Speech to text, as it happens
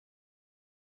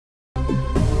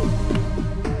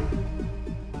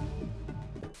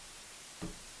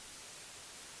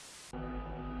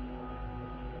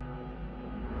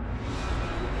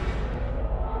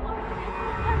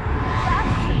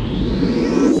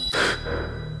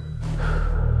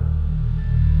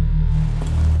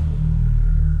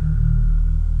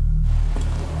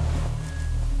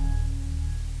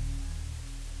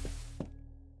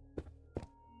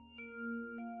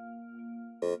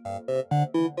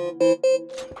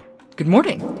Good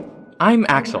morning. I'm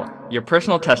Axel, your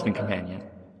personal testing companion.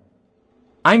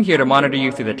 I'm here to monitor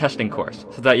you through the testing course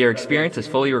so that your experience is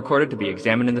fully recorded to be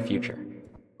examined in the future.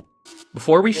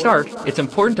 Before we start, it's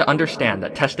important to understand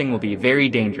that testing will be very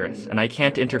dangerous, and I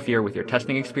can't interfere with your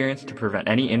testing experience to prevent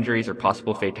any injuries or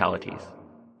possible fatalities.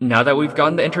 Now that we've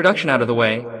gotten the introduction out of the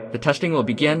way, the testing will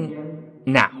begin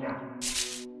now.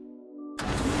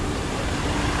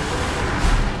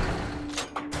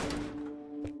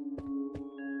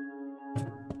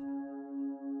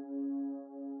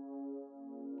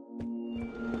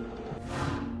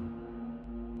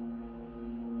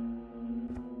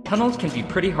 Tunnels can be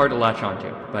pretty hard to latch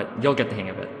onto, but you'll get the hang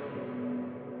of it.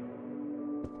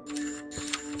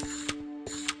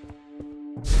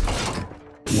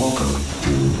 Welcome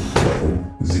to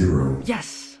Level 0.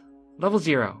 Yes! Level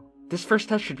 0. This first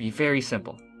test should be very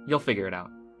simple. You'll figure it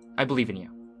out. I believe in you.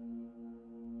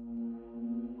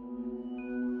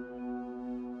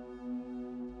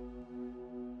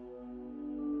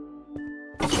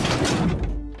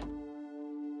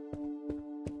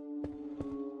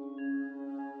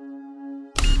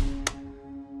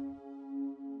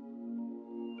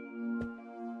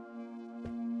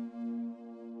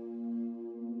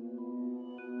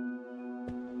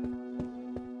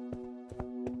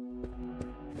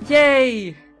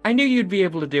 Yay! I knew you'd be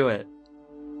able to do it.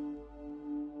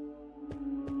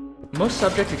 Most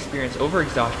subjects experience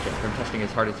overexhaustion from testing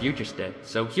as hard as you just did,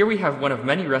 so here we have one of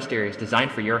many rest areas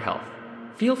designed for your health.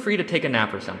 Feel free to take a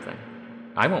nap or something.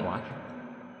 I won't watch.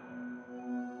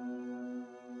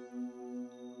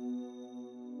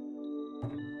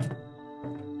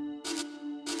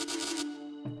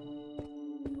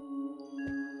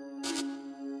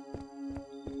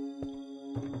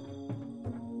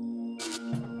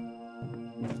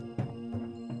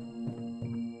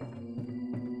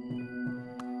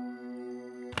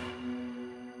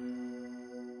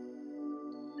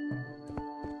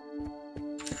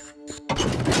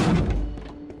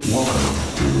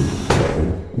 Welcome to Level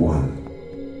 1.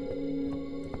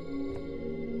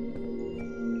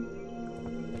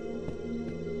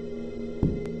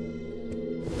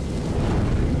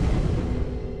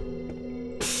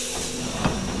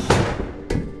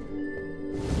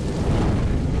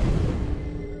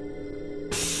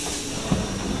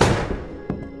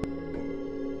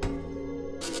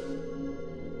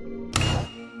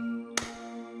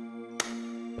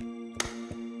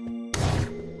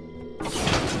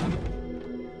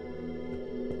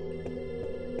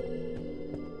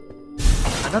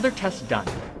 Another test done.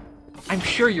 I'm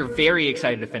sure you're very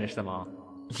excited to finish them all.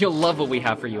 You'll love what we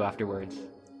have for you afterwards.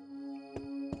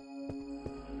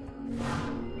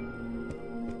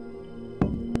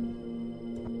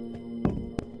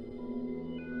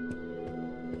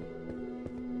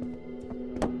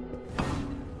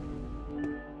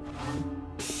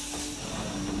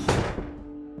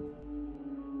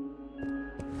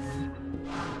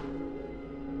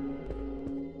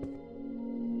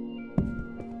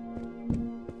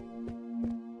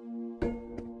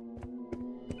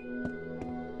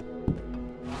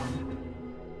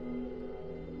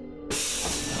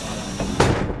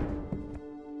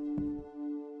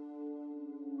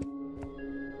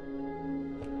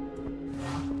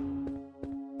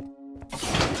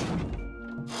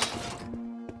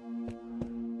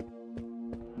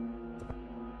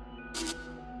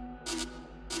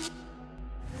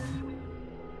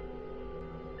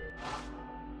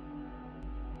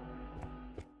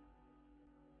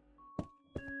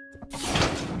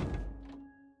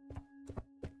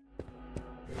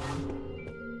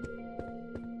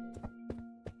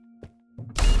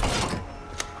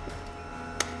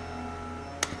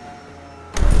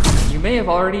 You may have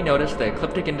already noticed the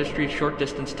Ecliptic Industries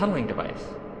short-distance tunneling device.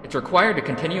 It's required to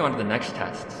continue on to the next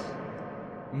tests.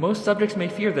 Most subjects may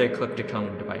fear the Ecliptic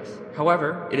tunneling device.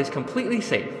 However, it is completely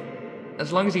safe,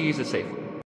 as long as you use it safely.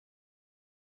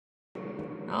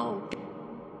 I'll...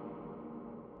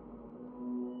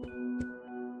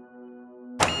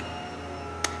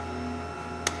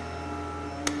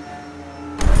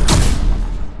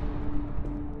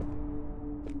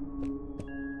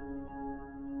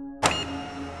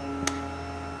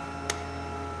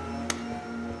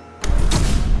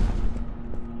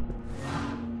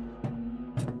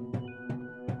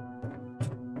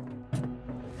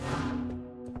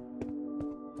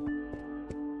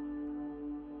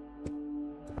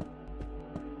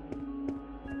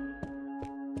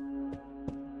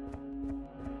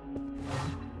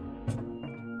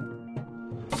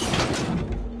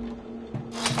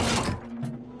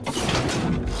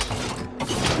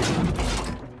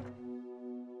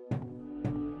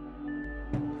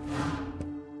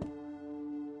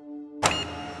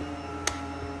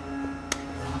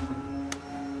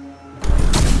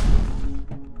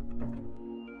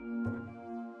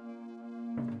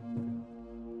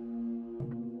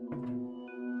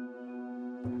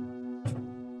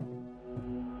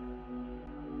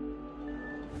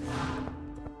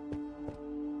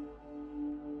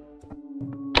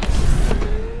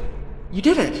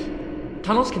 You did it!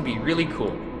 Tunnels can be really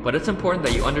cool, but it's important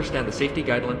that you understand the safety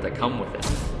guidelines that come with it.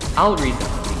 I'll read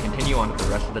them as we continue on for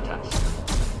the rest of the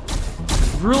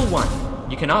test. Rule 1.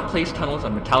 You cannot place tunnels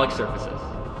on metallic surfaces.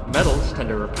 Metals tend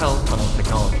to repel tunnel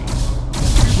technology.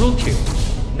 Rule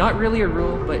 2. Not really a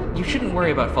rule, but you shouldn't worry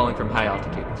about falling from high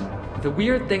altitudes. The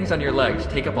weird things on your legs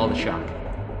take up all the shock.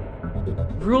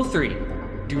 Rule 3.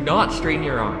 Do not strain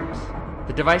your arms.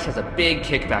 The device has a big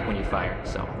kickback when you fire,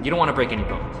 so you don't want to break any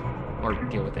bones, or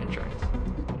deal with the insurance.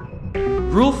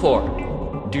 Rule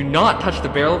 4. Do not touch the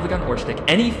barrel of the gun or stick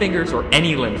any fingers or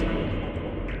any limbs in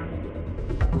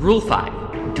it. Rule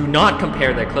 5. Do not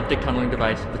compare the ecliptic tunneling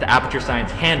device with the Aperture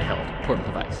Science handheld portal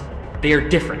device. They are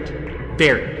different.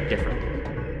 Very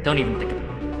different. Don't even think about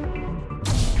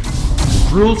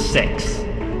it. Rule 6.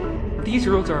 These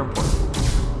rules are important.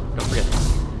 Don't forget them.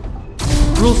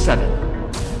 Rule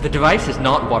 7. The device is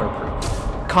not waterproof.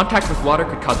 Contact with water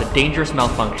could cause a dangerous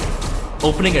malfunction,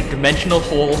 opening a dimensional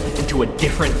hole into a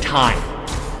different time.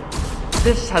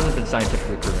 This hasn't been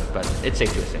scientifically proven, but it's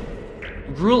safe to assume.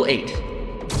 Rule 8.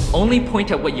 Only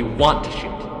point at what you want to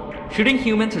shoot. Shooting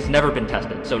humans has never been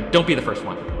tested, so don't be the first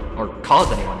one. Or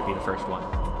cause anyone to be the first one.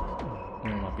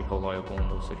 You will not be liable in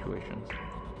those situations.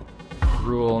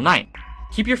 Rule 9.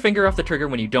 Keep your finger off the trigger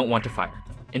when you don't want to fire.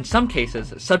 In some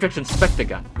cases, subjects inspect the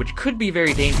gun, which could be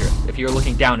very dangerous if you are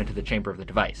looking down into the chamber of the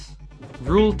device.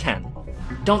 Rule 10.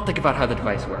 Don't think about how the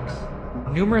device works.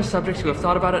 Numerous subjects who have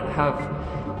thought about it have...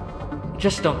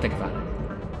 Just don't think about it.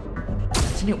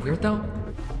 Isn't it weird though?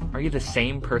 Are you the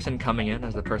same person coming in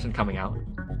as the person coming out?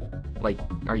 Like,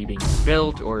 are you being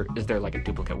built, or is there like a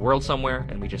duplicate world somewhere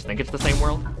and we just think it's the same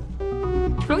world?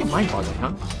 It's really mind-boggling,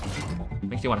 huh?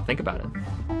 Makes you want to think about it.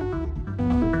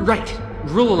 Right!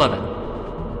 Rule 11.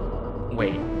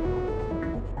 Wait.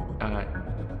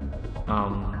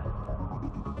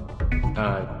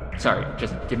 Sorry,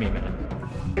 just give me a minute.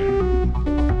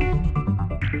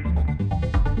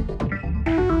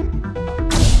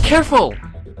 Careful!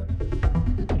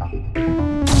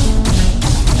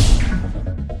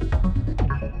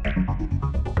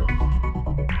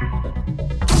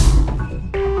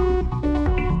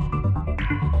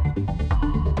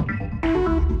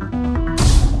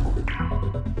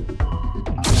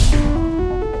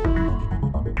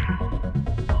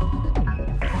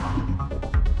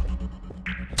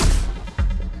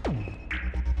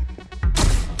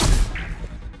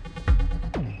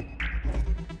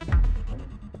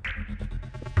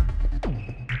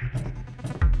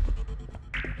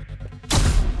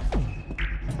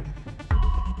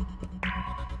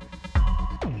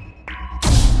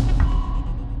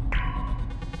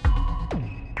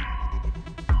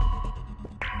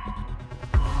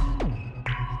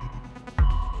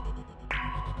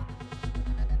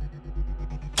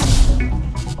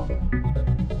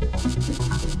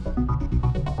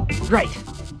 Right.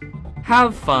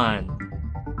 Have fun.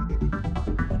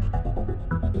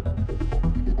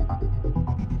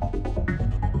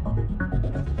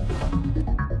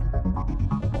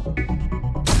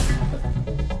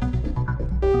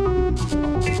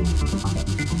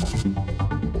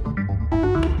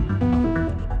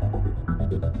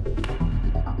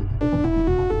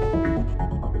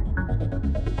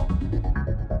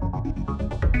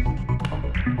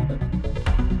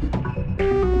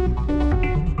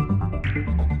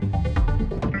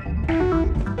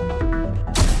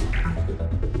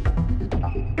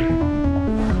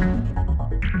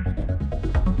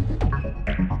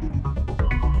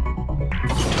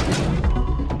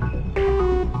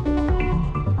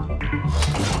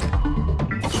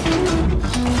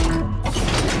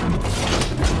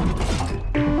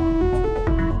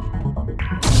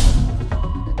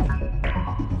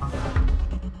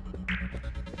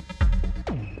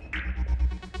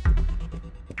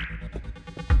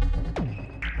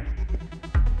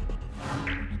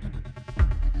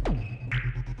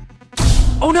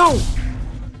 Oh no!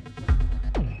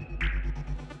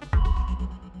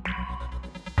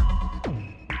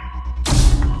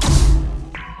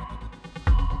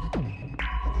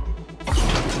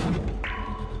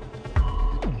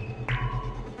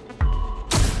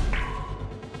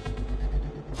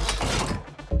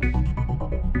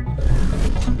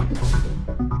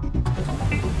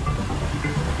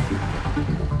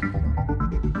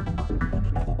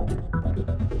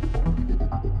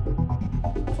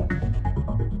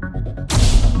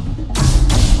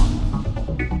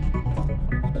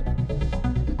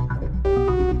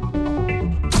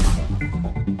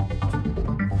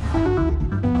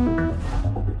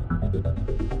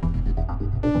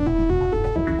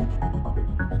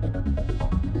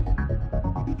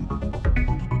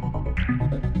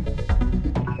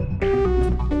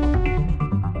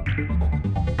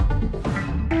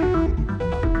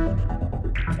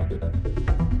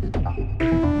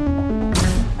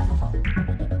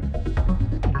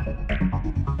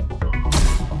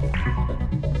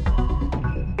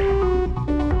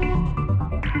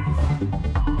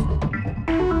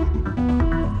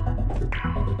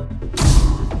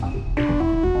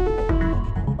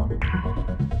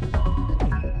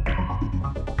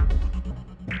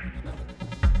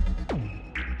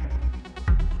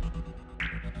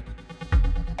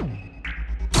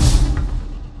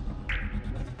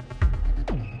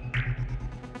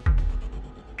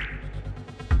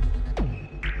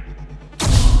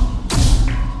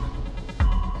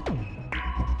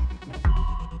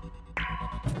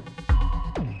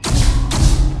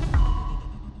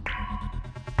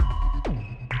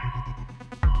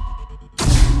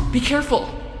 careful!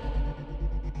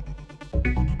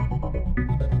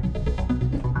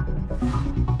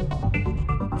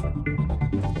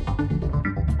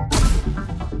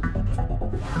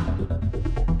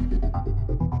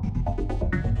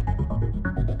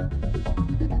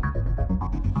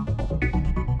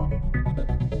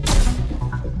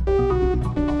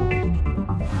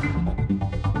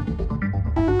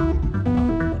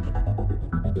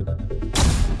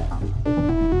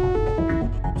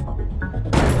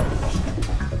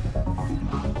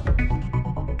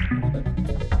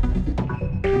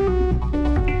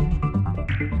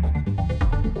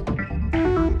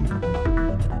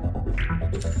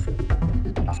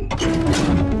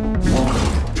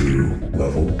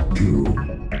 Level 2.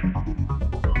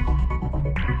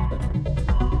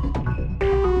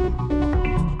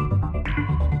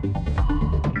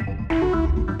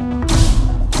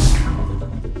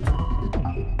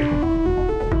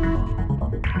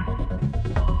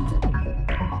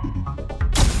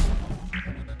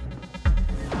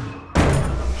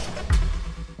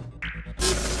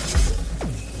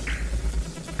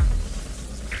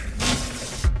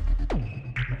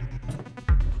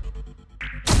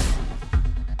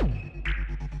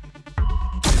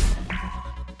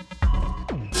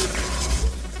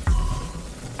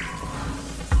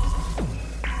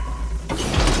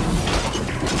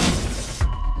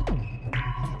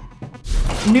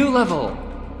 New level!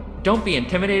 Don't be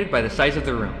intimidated by the size of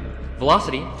the room.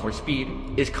 Velocity, or speed,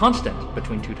 is constant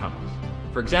between two tunnels.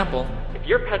 For example, if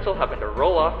your pencil happened to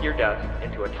roll off your desk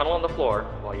into a tunnel on the floor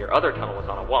while your other tunnel was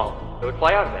on a wall, it would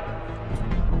fly out of it.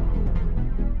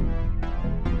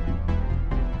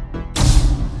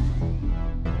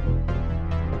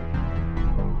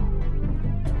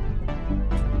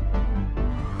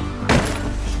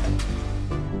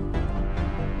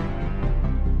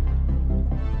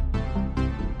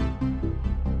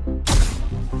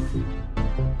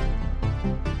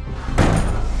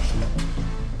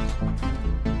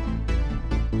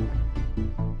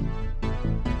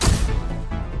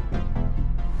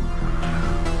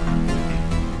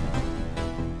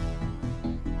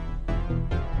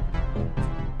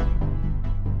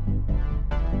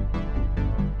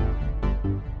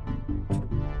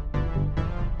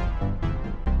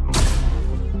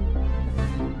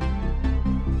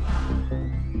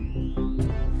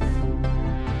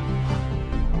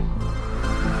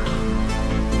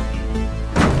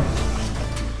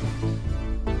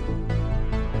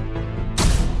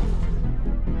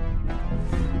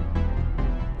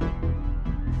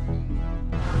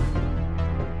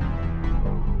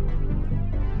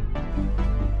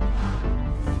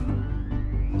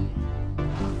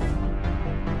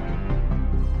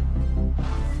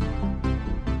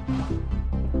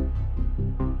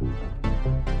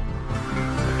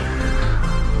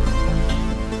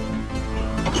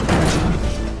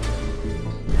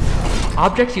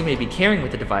 Objects you may be carrying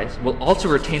with the device will also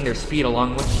retain their speed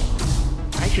along with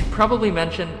you. I should probably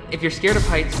mention, if you're scared of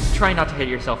heights, try not to hit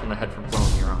yourself in the head from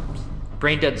flailing your arms.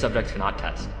 Brain-dead subjects cannot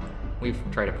test. We've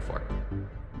tried it before.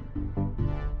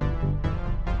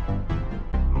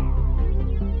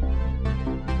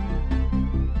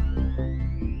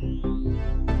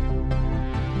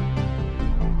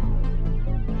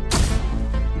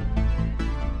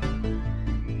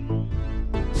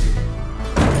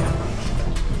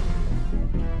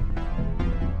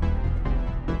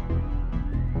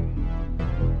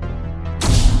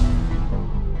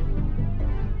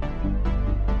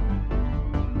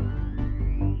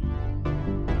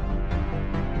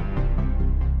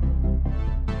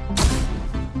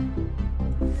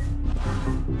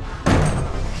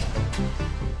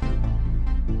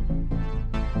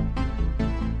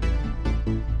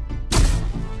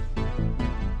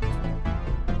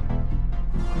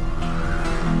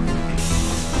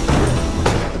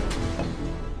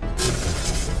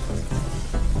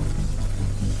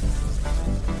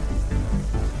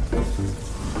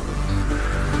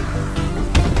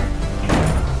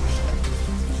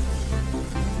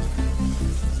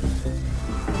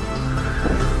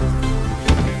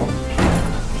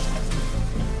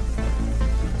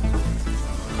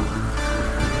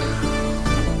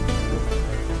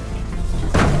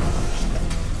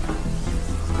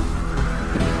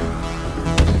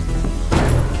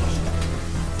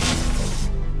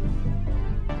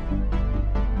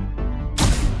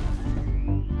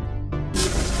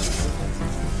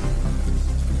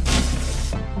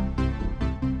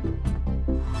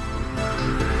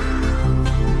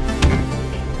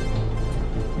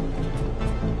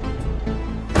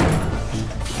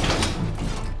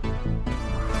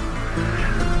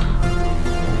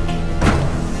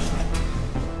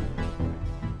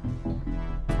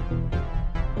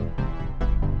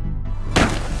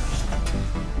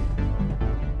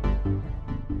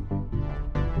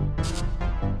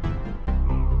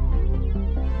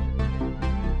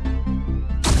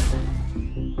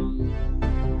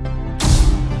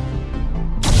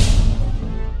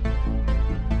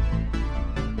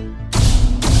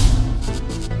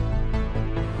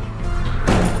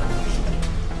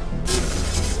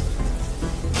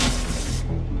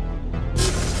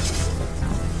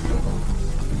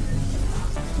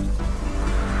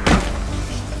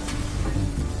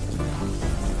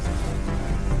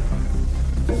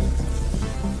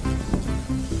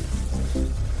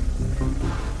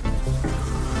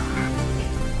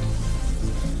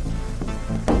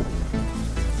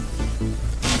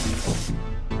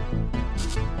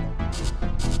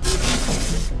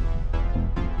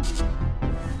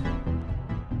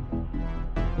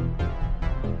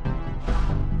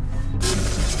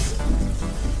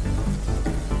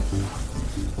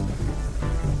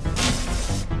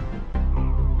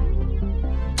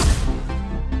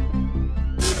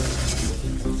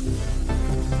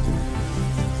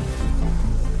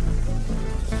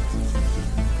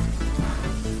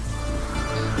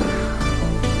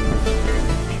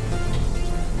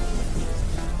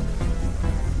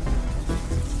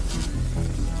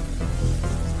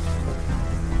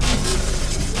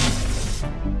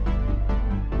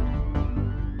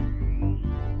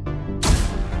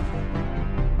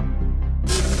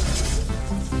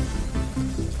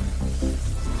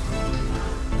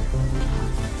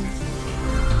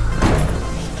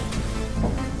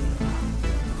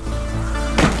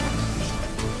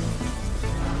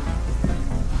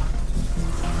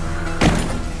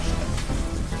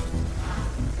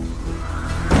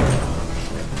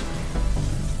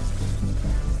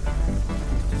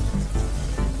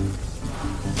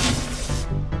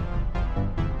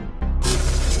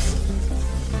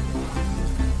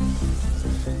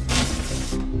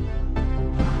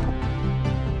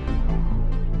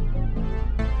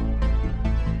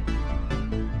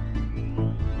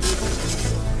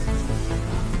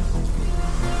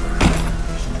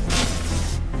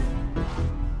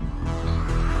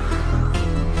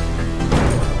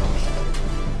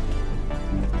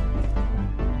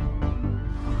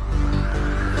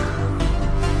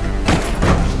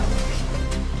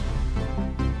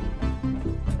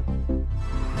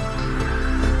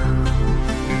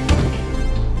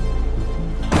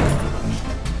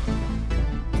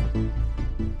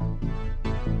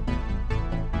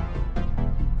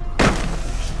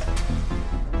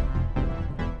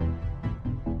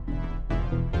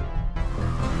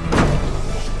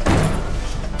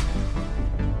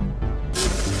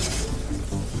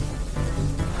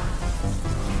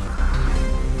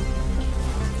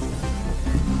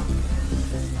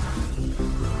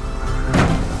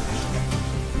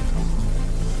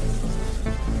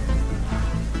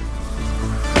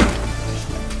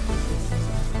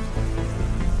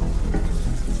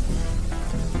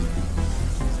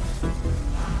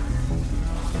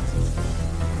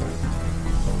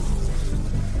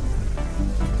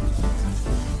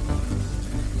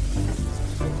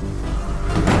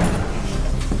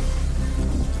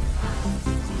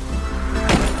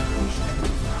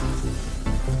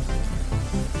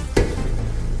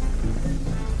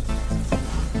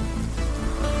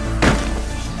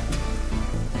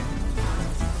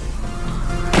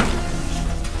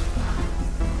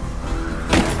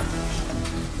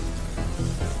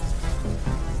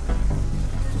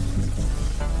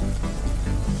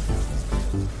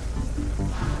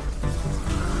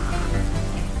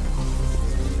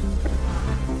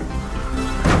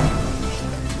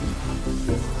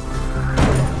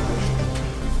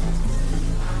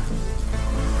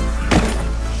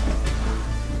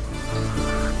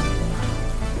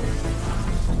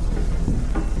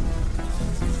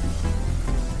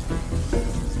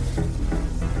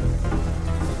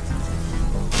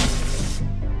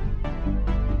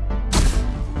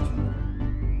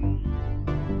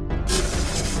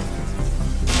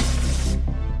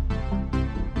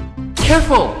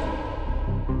 Careful!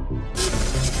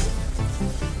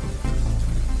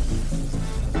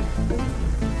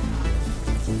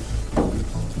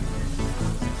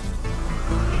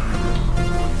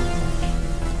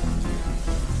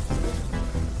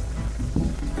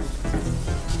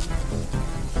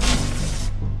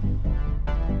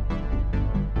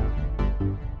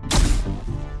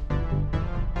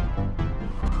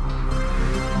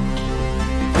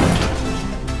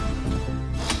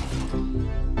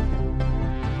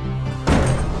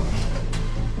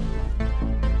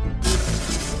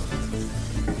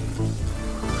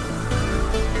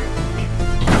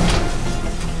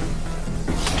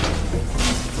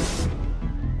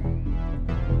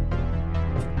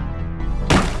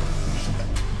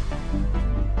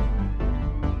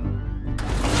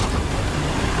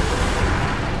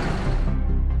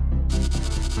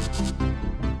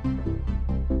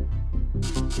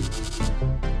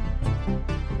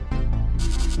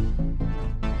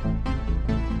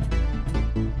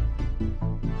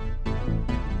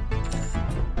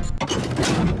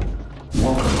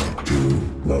 Welcome to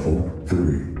level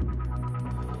 3.